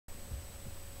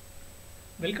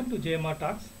Welcome to JMR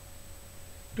Talks.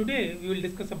 Today we will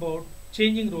discuss about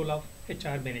changing role of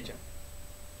HR manager.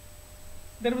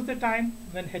 There was a time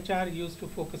when HR used to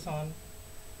focus on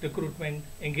recruitment,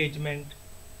 engagement,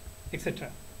 etc.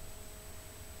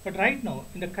 But right now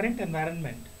in the current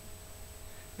environment,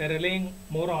 they are relying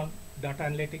more on data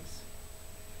analytics,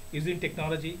 using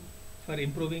technology for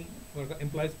improving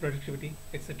employees' productivity,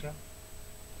 etc.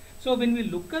 So when we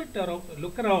look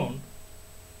around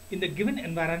in the given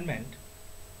environment,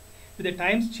 with the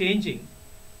times changing,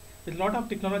 with a lot of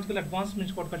technological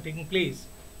advancements what are taking place,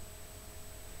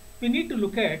 we need to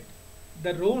look at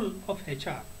the role of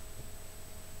HR.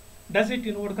 Does it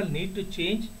need to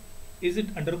change? Is it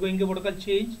undergoing a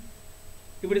change?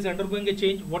 If it is undergoing a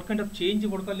change, what kind of change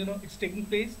it's taking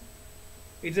place?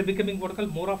 Is it becoming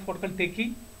more of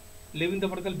techie, leaving the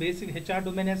basic HR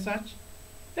domain as such?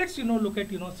 Let's look at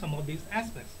some of these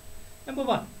aspects. Number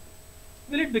one,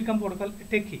 will it become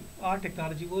techie or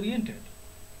technology oriented?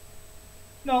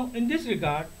 Now in this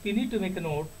regard, we need to make a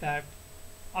note that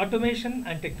automation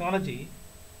and technology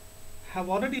have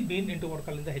already been into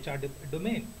in the HR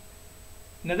domain.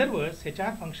 In other words,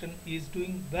 HR function is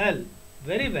doing well,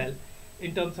 very well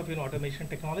in terms of automation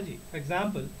technology. For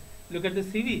example, look at the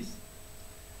CVs.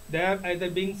 They are either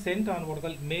being sent on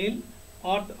mail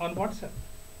or on WhatsApp,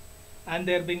 and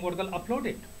they are being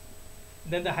uploaded.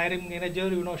 Then the hiring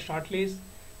manager shortlists,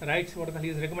 writes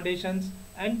his recommendations,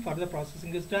 and further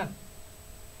processing is done.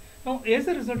 Now as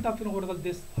a result of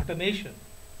this automation,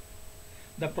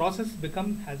 the process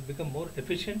has become more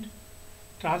efficient,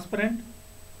 transparent,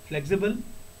 flexible.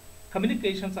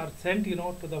 Communications are sent to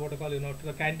the to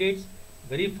the candidates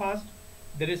very fast.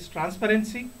 There is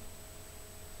transparency.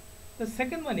 The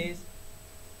second one is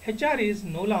HR is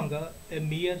no longer a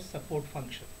mere support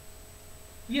function.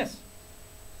 Yes,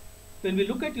 when we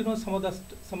look at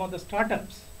some of the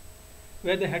startups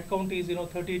where the headcount is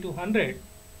 30 to 100,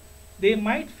 they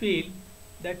might feel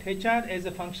that HR as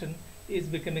a function is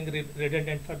becoming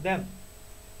redundant for them,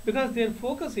 because their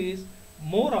focus is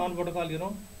more on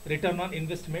return on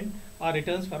investment or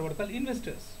returns for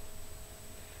investors.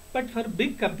 But for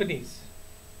big companies,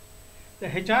 the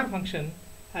HR function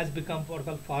has become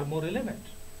far more relevant.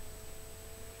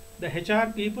 The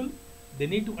HR people, they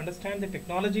need to understand the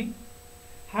technology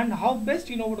and how best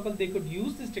they could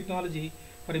use this technology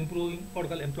for improving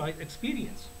employee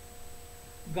experience.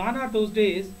 Gone are those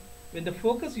days when the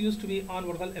focus used to be on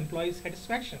employee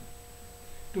satisfaction.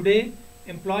 Today,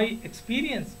 employee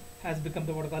experience has become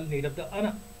the need of the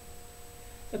hour.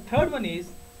 The third one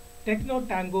is techno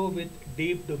tango with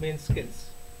deep domain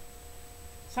skills.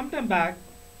 Sometime back,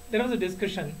 there was a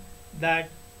discussion that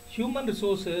human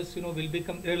resources will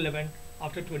become irrelevant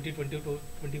after 2020 to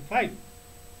 25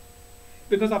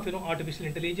 because of artificial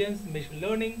intelligence, machine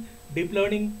learning, deep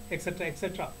learning, etc.,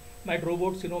 etc. Might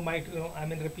robots might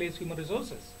replace human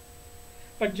resources.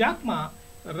 But Jack Ma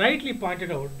rightly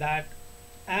pointed out that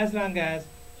as long as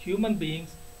human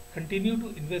beings continue to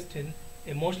invest in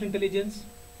emotional intelligence,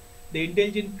 they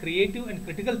indulge in creative and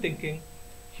critical thinking,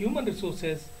 human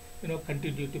resources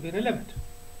continue to be relevant.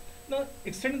 Now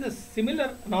extending the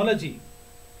similar analogy,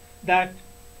 that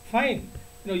fine,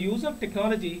 use of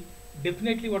technology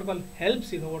definitely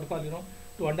helps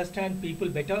to understand people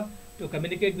better, to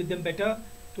communicate with them better,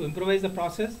 to improvise the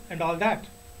process and all that.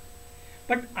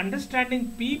 But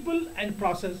understanding people and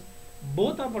process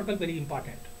both are very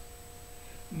important.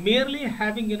 Merely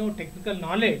having technical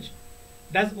knowledge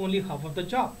does only half of the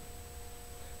job.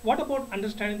 What about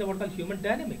understanding the human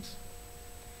dynamics?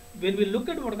 When we look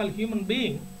at human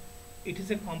being, it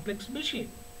is a complex machine.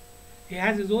 He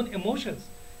has his own emotions,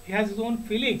 he has his own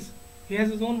feelings, he has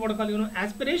his own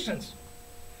aspirations.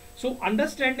 So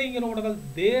understanding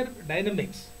their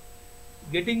dynamics,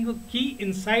 getting key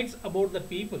insights about the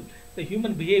people, the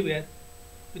human behavior,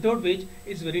 without which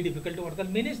it's very difficult to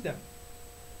manage them.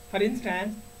 For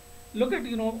instance, look at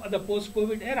the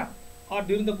post-COVID era or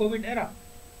during the COVID era.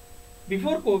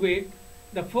 Before COVID,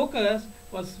 the focus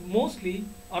was mostly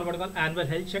on annual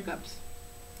health checkups,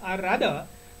 or rather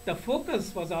the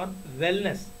focus was on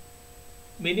wellness,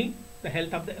 meaning the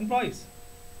health of the employees.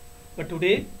 But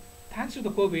today, thanks to the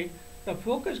COVID, the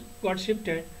focus got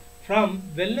shifted from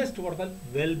wellness to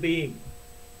well-being.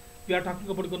 We are talking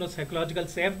about psychological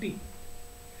safety.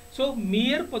 So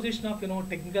mere possession of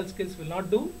technical skills will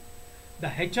not do. The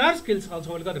HR skills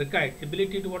also required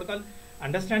ability to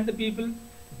understand the people,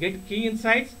 get key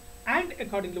insights, and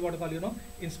accordingly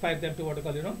inspire them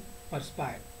to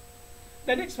perspire.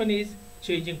 The next one is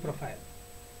changing profile.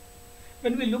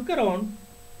 When we look around,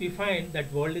 we find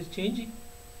that world is changing.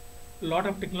 A lot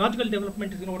of technological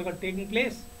development is taking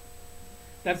place.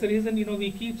 That's the reason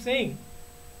we keep saying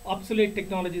obsolete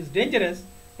technology is dangerous,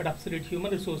 but obsolete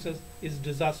human resources is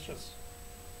disastrous.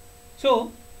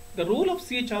 So the role of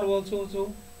CHR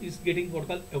also is getting what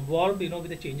we call evolved, with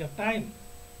the change of time.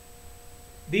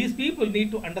 These people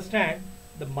need to understand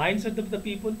the mindset of the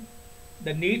people,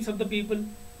 the needs of the people,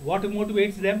 what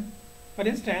motivates them. For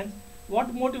instance,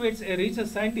 what motivates a research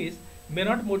scientist may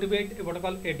not motivate what I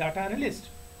call a data analyst,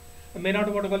 may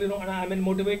not what I call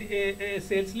motivate a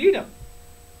sales leader.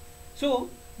 So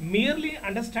merely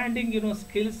understanding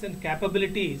skills and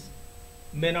capabilities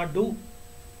may not do.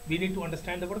 We need to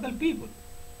understand the what I call people.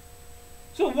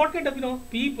 So what kind of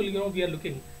people we are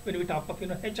looking when we talk of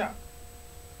HR?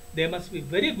 They must be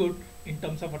very good in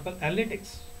terms of what we call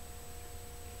analytics,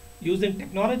 using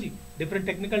technology, different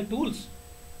technical tools.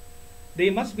 They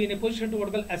must be in a position to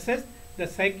what we call assess the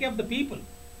psyche of the people,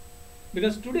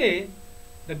 because today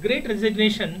the great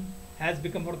resignation has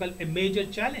become what we call a major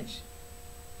challenge.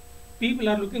 People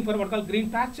are looking for what we call green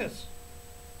pastures.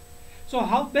 So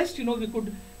how best we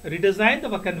could redesign the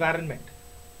work environment,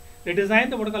 redesign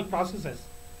the what we call processes,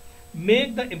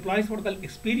 make the employees what we call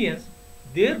experience,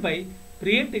 thereby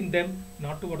preempting them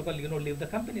not to what we call leave the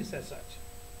companies as such.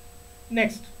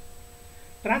 Next,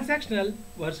 transactional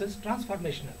versus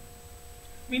transformational.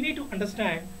 We need to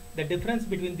understand the difference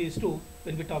between these two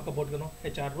when we talk about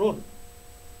HR role.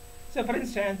 So for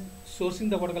instance, sourcing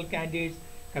the what we call candidates,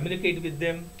 communicate with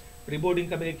them, reboarding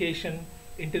communication,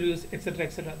 interviews, etc.,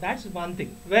 etc. That's one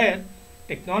thing where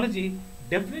technology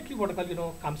definitely what I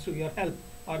call comes to your help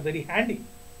or very handy.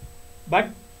 But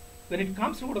when it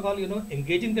comes to what I call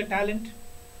engaging the talent,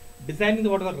 designing the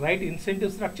what I call right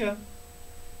incentive structure,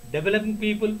 developing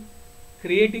people,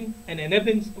 creating and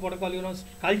enabling what I call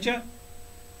culture,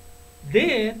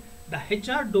 there the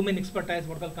HR domain expertise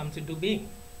what I call comes into being.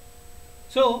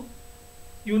 So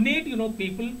you need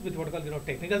people with what I call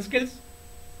technical skills,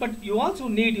 but you also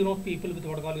need people with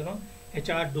what I call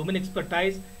HR domain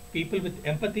expertise, people with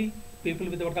empathy, people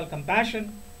with what I call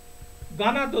compassion.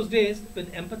 Gone are those days when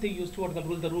empathy used to what I call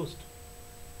rule the roost.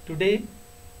 Today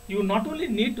you not only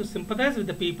need to sympathize with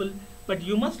the people, but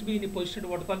you must be in a position to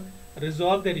what I call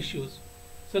resolve their issues.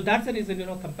 So that's the reason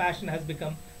compassion has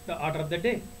become the order of the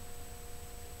day.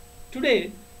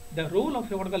 Today the role of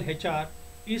what I call HR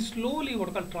is slowly what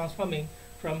I call transforming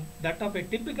from that of a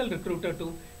typical recruiter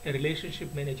to a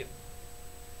relationship manager.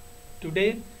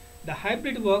 Today the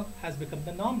hybrid work has become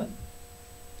the normal.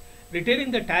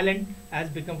 Retaining the talent has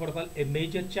become what I call a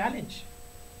major challenge.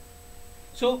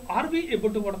 So are we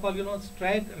able to what I call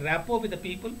strike rapport with the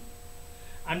people,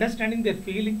 understanding their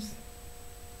feelings,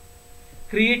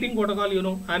 creating what I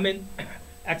call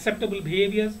acceptable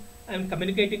behaviors and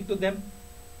communicating to them,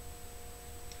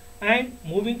 and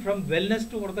moving from wellness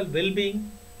to what I call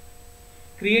well-being,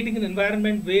 creating an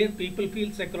environment where people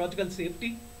feel psychological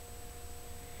safety,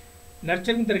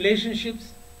 nurturing the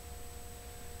relationships.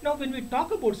 Now when we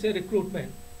talk about say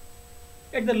recruitment,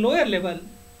 at the lower level,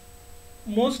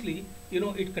 mostly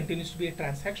it continues to be a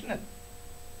transactional.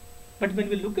 But when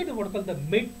we look at what I call the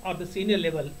mid or the senior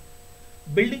level,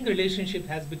 building relationship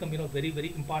has become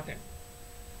very important.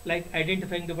 Like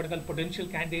identifying the what I call potential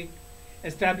candidate,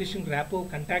 establishing rapport,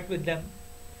 contact with them,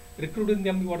 recruiting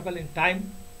them what I call in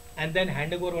time, and then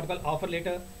handing over what I call offer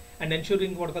letter, and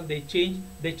ensuring what I call they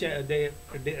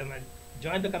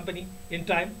join the company in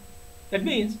time. That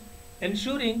means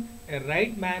ensuring a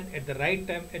right man at the right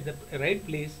time at the right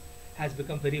place has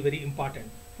become very important,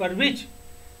 for which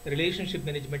relationship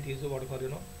management is what I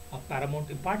call of paramount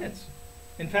importance.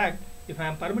 In fact, if I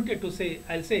am permitted to say,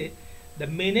 I'll say the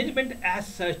management as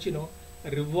such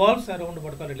revolves around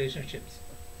what I call relationships.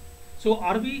 So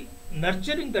are we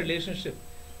nurturing the relationship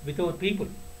with our people?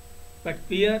 But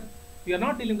here we are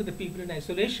not dealing with the people in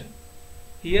isolation.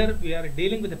 Here we are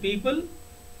dealing with the people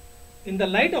in the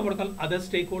light of what I call other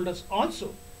stakeholders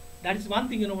also. That is one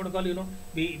thing what I call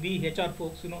we HR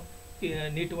folks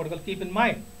need to what I call keep in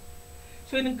mind.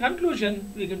 So in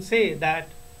conclusion, we can say that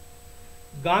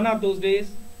gone are those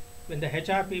days when the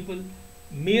HR people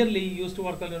merely used to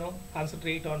what I call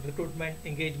concentrate on recruitment,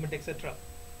 engagement, etc.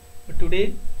 But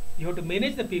today you have to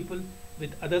manage the people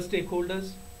with other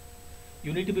stakeholders.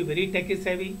 You need to be very tech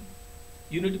savvy.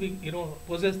 You need to be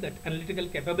possess that analytical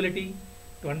capability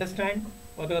to understand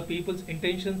what are people's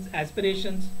intentions,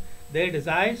 aspirations, their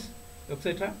desires,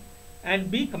 etc.,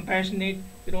 and be compassionate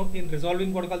in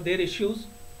resolving what I call their issues.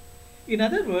 In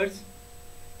other words,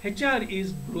 HR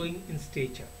is growing in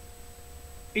stature.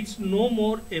 It's no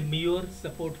more a mere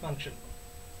support function.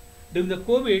 During the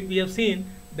COVID, we have seen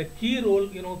the key role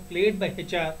played by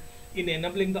HR in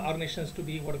enabling the organizations to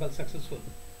be what I call successful.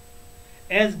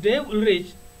 As Dave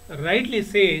Ulrich rightly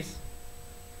says,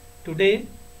 today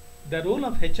the role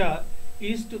of HR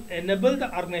is to enable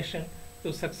the organization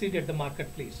to succeed at the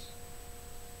marketplace.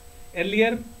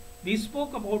 Earlier, we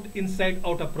spoke about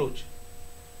inside-out approach,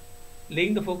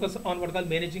 laying the focus on what we call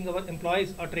managing our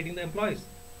employees or training the employees.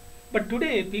 But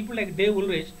today, people like Dave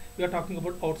Ulrich, we are talking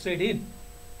about outside in,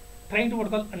 trying to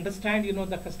what we call understand,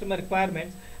 the customer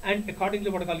requirements and accordingly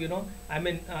what we call,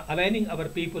 aligning our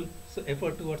people so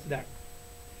effort towards that.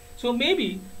 So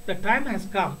maybe the time has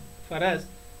come for us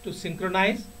to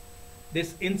synchronize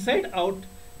this inside out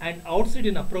and outside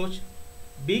in approach,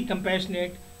 be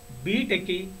compassionate, be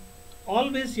techie,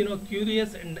 always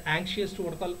curious and anxious to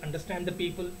what we call understand the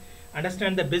people,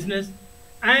 understand the business,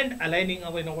 and aligning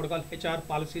our what we call HR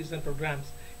policies and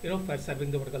programs for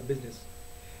serving the what we call business.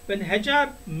 When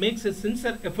HR makes a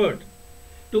sincere effort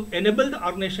to enable the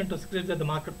organization to succeed at the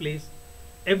marketplace,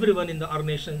 everyone in the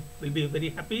organization will be very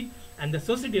happy and the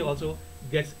society also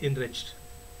gets enriched.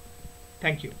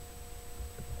 Thank you.